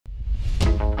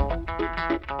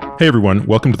Hey everyone,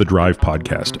 welcome to the Drive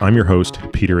Podcast. I'm your host,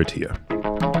 Peter Attia.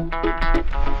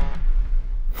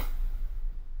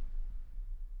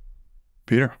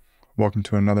 Peter, welcome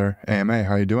to another AMA.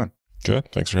 How you doing?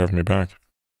 Good. Thanks for having me back.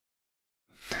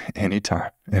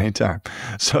 Anytime.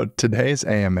 So today's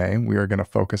AMA, we are going to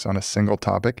focus on a single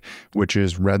topic, which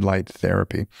is red light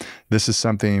therapy. This is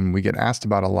something we get asked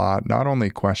about a lot, not only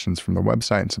questions from the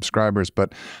website and subscribers,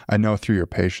 but I know through your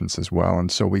patients as well.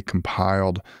 And so we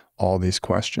compiled all these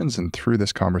questions, and through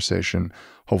this conversation,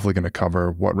 hopefully going to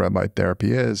cover what red light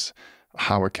therapy is,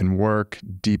 how it can work,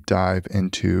 deep dive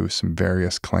into some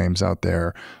various claims out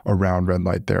there around red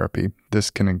light therapy.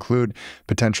 This can include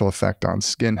potential effect on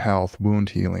skin health, wound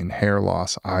healing, hair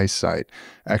loss, eyesight,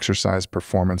 exercise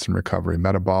performance and recovery,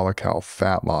 metabolic health,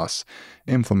 fat loss,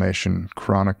 inflammation,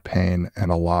 chronic pain, and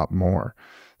a lot more.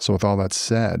 So with all that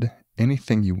said,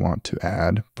 anything you want to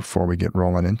add before we get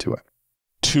rolling into it?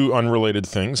 Two unrelated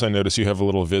things. I notice you have a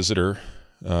little visitor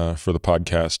for the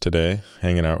podcast today,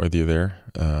 hanging out with you there.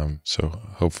 So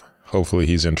hopefully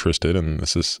he's interested and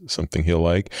this is something he'll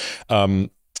like. And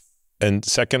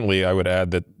secondly, I would add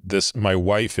that my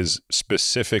wife is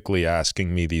specifically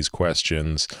asking me these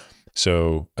questions.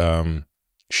 So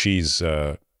she's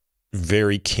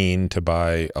very keen to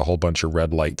buy a whole bunch of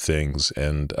red light things.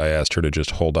 And I asked her to just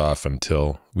hold off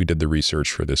until we did the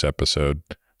research for this episode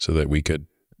so that we could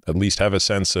at least have a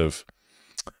sense of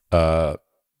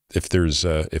if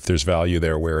there's value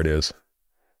there where it is.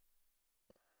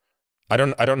 I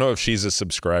don't know if she's a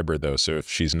subscriber though, so if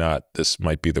she's not, this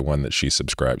might be the one that she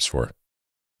subscribes for.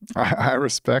 I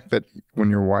respect that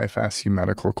when your wife asks you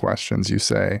medical questions, you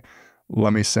say,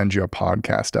 let me send you a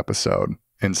podcast episode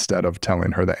instead of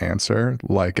telling her the answer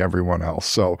like everyone else.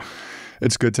 So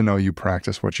it's good to know you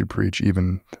practice what you preach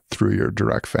even through your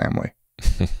direct family.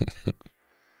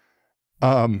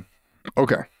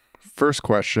 Okay. First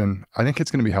question, I think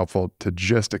it's going to be helpful to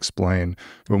just explain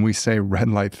when we say red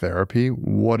light therapy,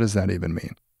 what does that even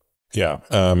mean? Yeah,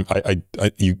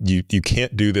 you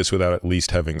can't do this without at least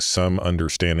having some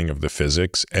understanding of the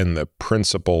physics and the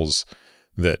principles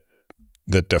that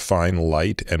define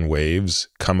light and waves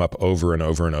come up over and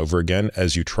over and over again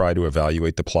as you try to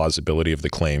evaluate the plausibility of the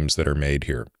claims that are made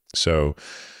here. So,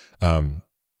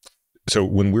 so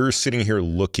when we're sitting here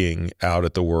looking out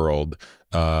at the world,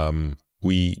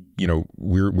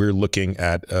 we're looking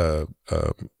at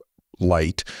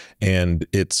light, and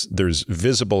there's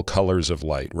visible colors of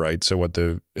light, right? So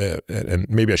and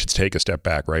maybe I should take a step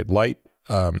back, right? Light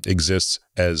exists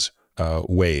as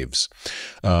waves.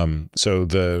 And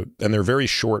they're very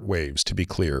short waves, to be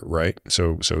clear, right?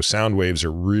 So sound waves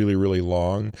are really, really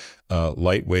long.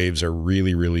 Light waves are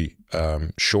really, really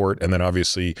short. And then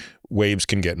obviously waves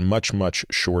can get much, much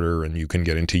shorter, and you can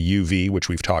get into UV, which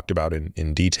we've talked about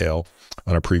in detail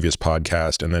on a previous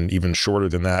podcast. And then even shorter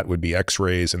than that would be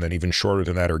X-rays, and then even shorter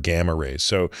than that are gamma rays.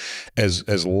 So as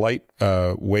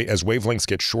wavelengths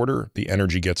get shorter, the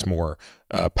energy gets more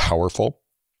powerful.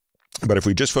 But if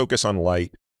we just focus on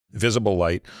light, visible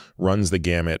light runs the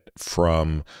gamut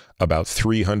from about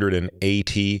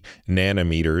 380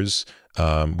 nanometers,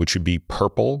 which would be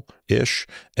purple-ish,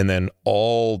 and then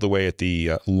all the way at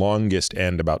the longest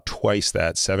end, about twice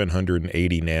that,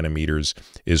 780 nanometers,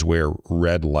 is where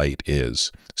red light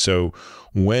is. So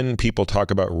when people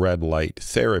talk about red light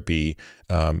therapy,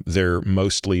 they're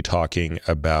mostly talking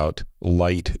about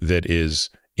light that is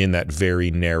in that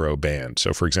very narrow band.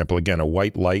 So for example, again, a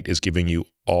white light is giving you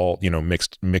all,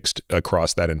 mixed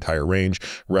across that entire range.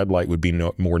 Red light would be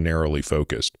more narrowly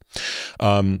focused.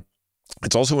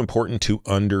 It's also important to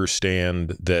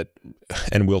understand that,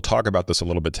 and we'll talk about this a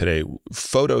little bit today,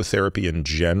 phototherapy in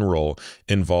general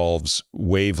involves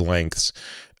wavelengths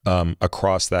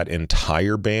across that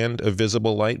entire band of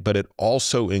visible light, but it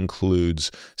also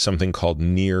includes something called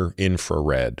near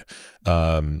infrared.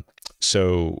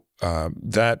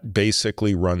 That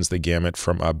basically runs the gamut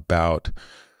from about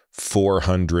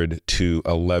 400 to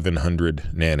 1100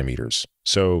 nanometers.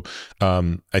 So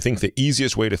I think the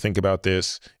easiest way to think about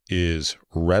this is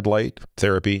red light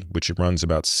therapy, which runs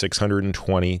about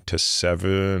 620 to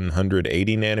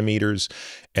 780 nanometers,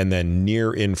 and then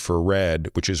near infrared,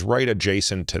 which is right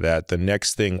adjacent to that, the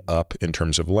next thing up in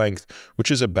terms of length,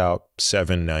 which is about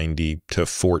 790 to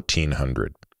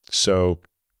 1400. So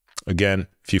again,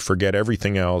 if you forget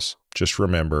everything else, just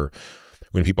remember,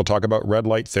 when people talk about red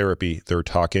light therapy, they're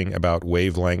talking about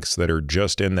wavelengths that are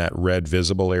just in that red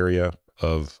visible area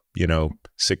of,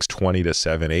 620 to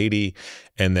 780.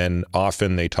 And then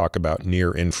often they talk about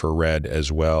near infrared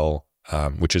as well,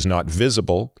 which is not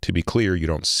visible. To be clear, you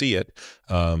don't see it,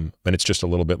 and it's just a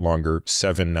little bit longer,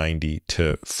 790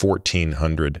 to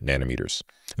 1400 nanometers.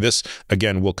 This,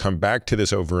 again, we'll come back to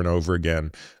this over and over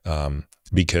again,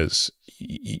 because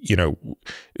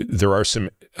there are some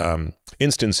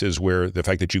instances where the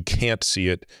fact that you can't see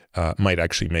it might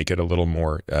actually make it a little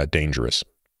more dangerous.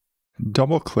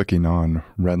 Double-clicking on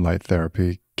red light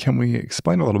therapy, can we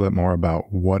explain a little bit more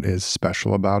about what is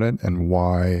special about it and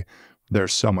why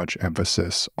there's so much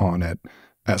emphasis on it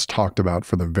as talked about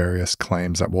for the various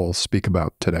claims that we'll speak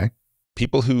about today?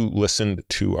 People who listened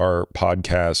to our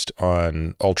podcast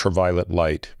on ultraviolet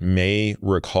light may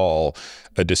recall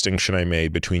a distinction I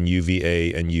made between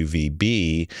UVA and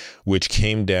UVB, which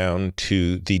came down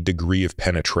to the degree of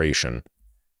penetration.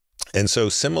 And so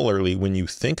similarly, when you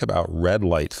think about red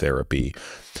light therapy,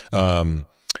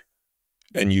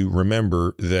 and you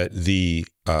remember that the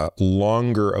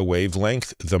longer a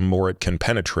wavelength, the more it can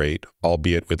penetrate,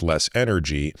 albeit with less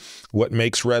energy. What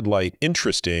makes red light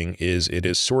interesting is it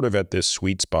is sort of at this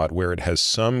sweet spot where it has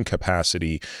some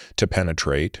capacity to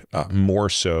penetrate, more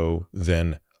so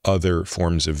than other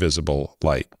forms of visible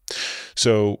light.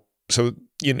 So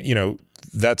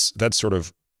that's sort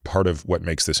of part of what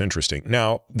makes this interesting.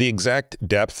 Now, the exact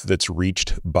depth that's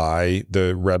reached by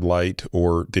the red light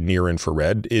or the near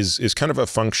infrared is kind of a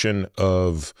function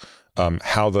of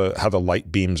how the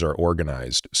light beams are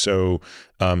organized. So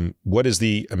what is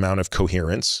the amount of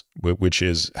coherence, which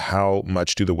is how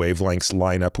much do the wavelengths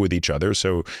line up with each other?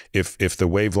 So if the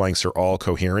wavelengths are all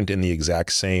coherent in the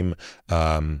exact same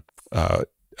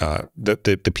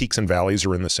the peaks and valleys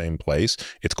are in the same place,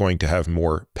 it's going to have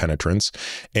more penetrance.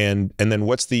 And then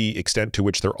what's the extent to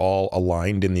which they're all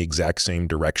aligned in the exact same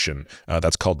direction?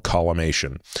 That's called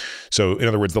collimation. So in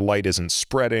other words, the light isn't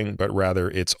spreading, but rather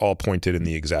it's all pointed in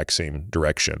the exact same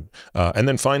direction. And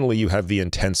then finally, you have the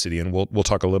intensity, and we'll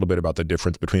talk a little bit about the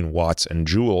difference between watts and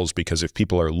joules, because if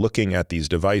people are looking at these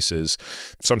devices,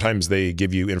 sometimes they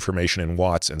give you information in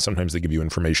watts and sometimes they give you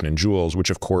information in joules, which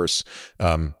of course,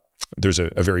 there's a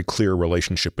very clear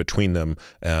relationship between them,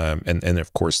 and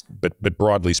of course, but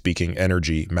broadly speaking,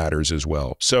 energy matters as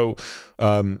well. So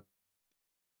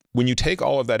when you take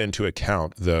all of that into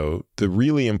account, though, the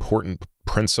really important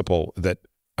principle that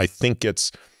I think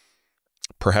gets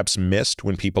perhaps missed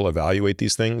when people evaluate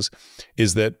these things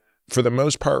is that for the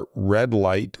most part, red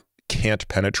light can't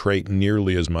penetrate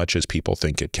nearly as much as people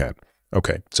think it can.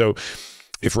 Okay, so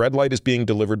if red light is being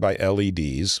delivered by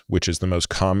LEDs, which is the most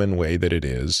common way that it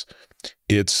is,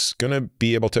 it's going to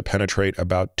be able to penetrate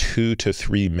about 2 to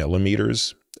 3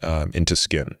 millimeters into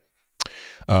skin.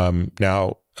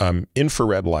 Now,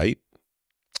 infrared light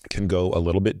can go a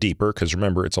little bit deeper because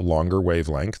remember, it's a longer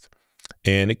wavelength,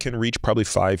 and it can reach probably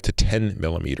 5 to 10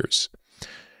 millimeters.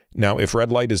 Now, if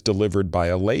red light is delivered by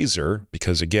a laser,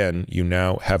 because again, you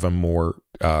now have a more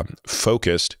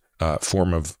focused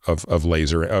form of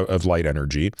laser, of light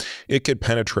energy, it could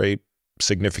penetrate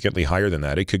significantly higher than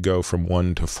that. It could go from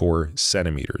 1 to 4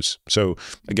 centimeters. So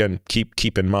again,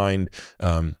 keep in mind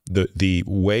the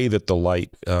way that the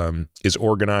light is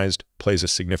organized plays a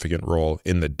significant role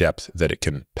in the depth that it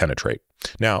can penetrate.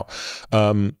 Now,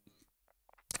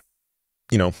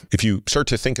 if you start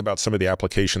to think about some of the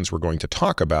applications we're going to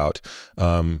talk about,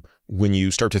 when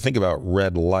you start to think about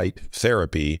red light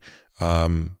therapy,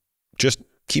 just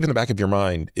keep in the back of your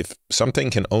mind, if something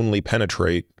can only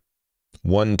penetrate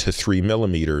 1 to 3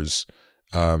 millimeters,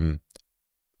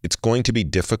 it's going to be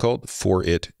difficult for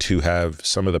it to have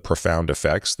some of the profound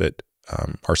effects that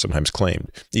are sometimes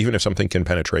claimed. Even if something can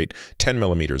penetrate 10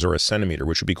 millimeters or a centimeter,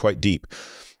 which would be quite deep,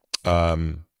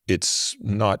 it's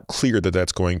not clear that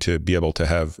that's going to be able to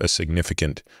have a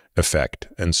significant effect.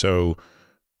 And so,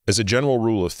 as a general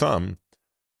rule of thumb,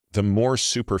 the more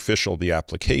superficial the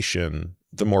application,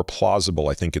 the more plausible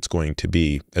I think it's going to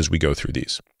be as we go through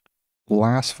these.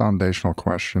 Last foundational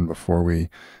question before we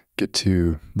get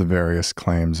to the various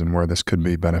claims and where this could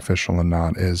be beneficial and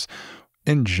not is,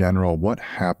 in general, what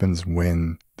happens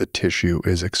when the tissue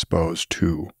is exposed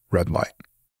to red light?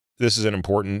 This is an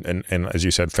important and as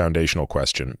you said, foundational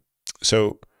question.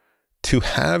 So to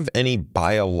have any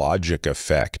biologic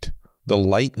effect, the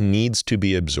light needs to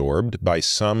be absorbed by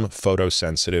some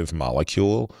photosensitive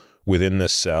molecule within the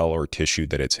cell or tissue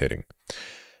that it's hitting.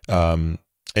 And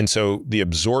so the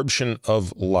absorption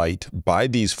of light by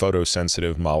these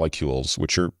photosensitive molecules,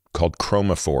 which are called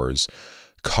chromophores,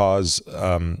 cause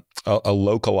a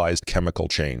localized chemical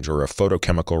change or a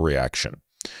photochemical reaction.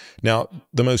 Now,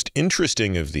 the most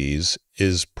interesting of these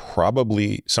is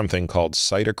probably something called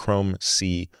cytochrome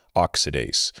C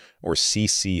oxidase, or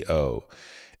CCO.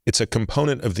 It's a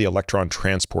component of the electron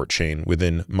transport chain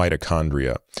within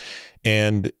mitochondria.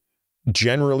 And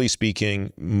Generally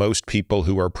speaking, most people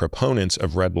who are proponents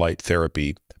of red light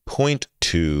therapy point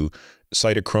to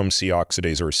cytochrome C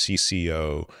oxidase, or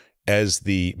CCO, as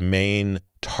the main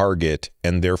target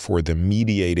and therefore the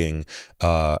mediating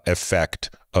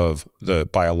effect of the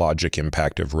biologic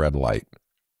impact of red light.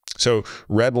 So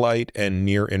red light and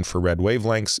near infrared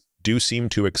wavelengths do seem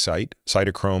to excite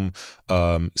cytochrome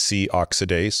C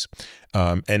oxidase,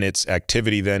 and its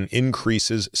activity then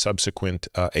increases subsequent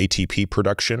ATP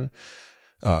production.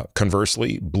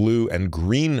 Conversely, blue and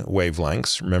green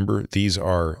wavelengths, remember these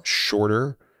are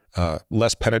shorter,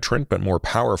 less penetrant, but more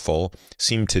powerful,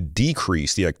 seem to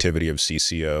decrease the activity of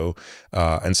CCO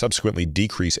and subsequently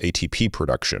decrease ATP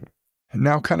production.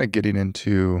 Now, kind of getting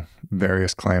into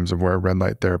various claims of where red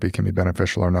light therapy can be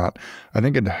beneficial or not, I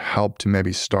think it'd help to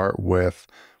maybe start with,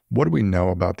 what do we know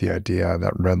about the idea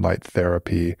that red light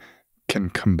therapy can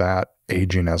combat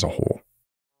aging as a whole?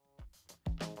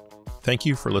 Thank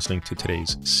you for listening to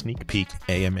today's sneak peek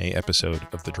AMA episode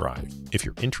of The Drive. If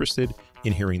you're interested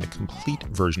in hearing the complete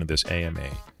version of this AMA,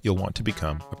 you'll want to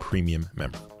become a premium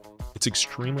member. It's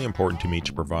extremely important to me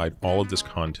to provide all of this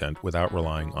content without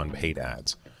relying on paid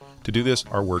ads. To do this,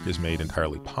 our work is made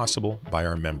entirely possible by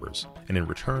our members, and in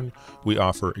return, we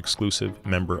offer exclusive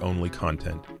member-only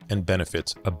content and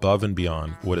benefits above and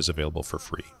beyond what is available for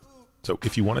free. So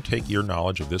if you want to take your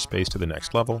knowledge of this space to the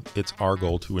next level, it's our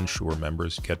goal to ensure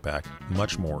members get back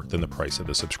much more than the price of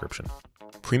the subscription.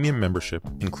 Premium membership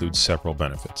includes several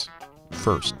benefits.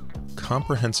 First,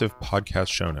 comprehensive podcast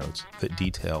show notes that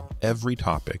detail every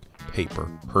topic, paper,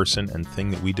 person, and thing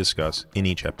that we discuss in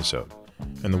each episode.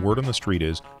 And the word on the street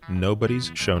is nobody's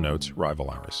show notes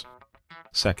rival ours.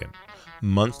 Second,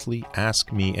 monthly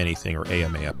Ask Me Anything or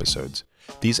AMA episodes.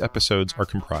 These episodes are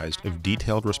comprised of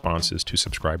detailed responses to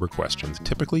subscriber questions,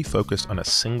 typically focused on a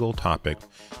single topic,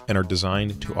 and are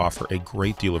designed to offer a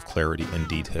great deal of clarity and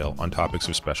detail on topics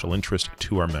of special interest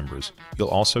to our members. You'll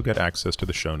also get access to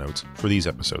the show notes for these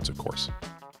episodes, of course.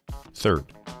 Third,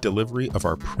 delivery of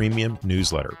our premium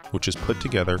newsletter, which is put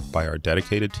together by our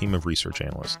dedicated team of research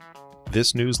analysts.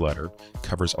 This newsletter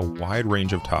covers a wide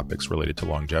range of topics related to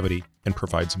longevity and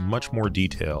provides much more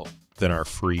detail than our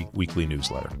free weekly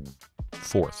newsletter.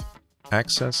 Fourth,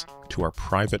 access to our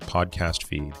private podcast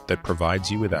feed that provides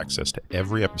you with access to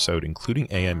every episode, including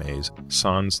AMAs,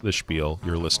 sans the spiel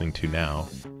you're listening to now,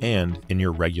 and in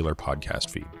your regular podcast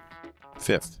feed.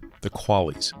 Fifth, the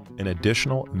Qualies, an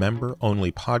additional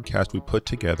member-only podcast we put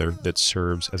together that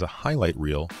serves as a highlight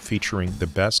reel featuring the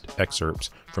best excerpts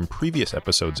from previous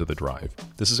episodes of The Drive.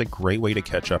 This is a great way to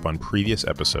catch up on previous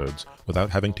episodes without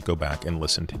having to go back and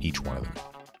listen to each one of them.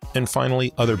 And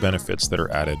finally, other benefits that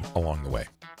are added along the way.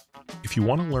 If you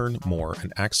want to learn more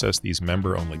and access these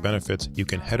member-only benefits, you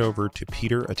can head over to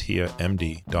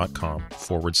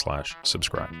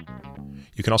peterattiamd.com/subscribe.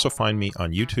 You can also find me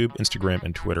on YouTube, Instagram,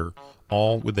 and Twitter,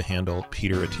 all with the handle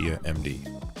peterattiamd.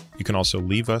 You can also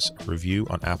leave us a review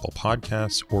on Apple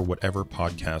Podcasts or whatever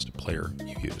podcast player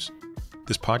you use.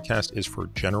 This podcast is for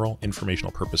general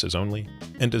informational purposes only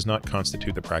and does not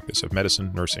constitute the practice of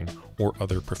medicine, nursing, or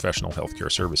other professional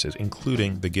healthcare services,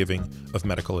 including the giving of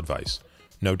medical advice.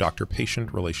 No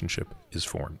doctor-patient relationship is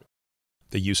formed.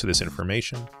 The use of this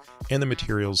information and the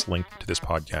materials linked to this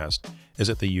podcast is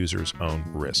at the user's own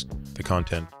risk. The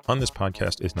content on this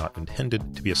podcast is not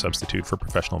intended to be a substitute for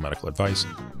professional medical advice,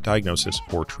 diagnosis,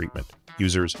 or treatment.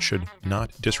 Users should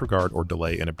not disregard or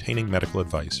delay in obtaining medical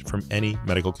advice from any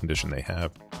medical condition they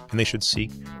have, and they should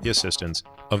seek the assistance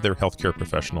of their healthcare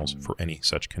professionals for any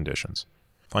such conditions.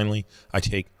 Finally, I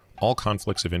take all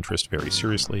conflicts of interest very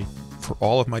seriously. For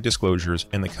all of my disclosures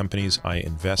and the companies I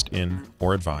invest in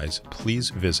or advise, please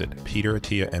visit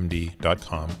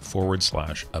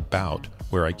peterattiamd.com/about,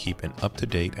 where I keep an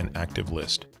up-to-date and active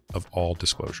list of all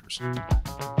disclosures.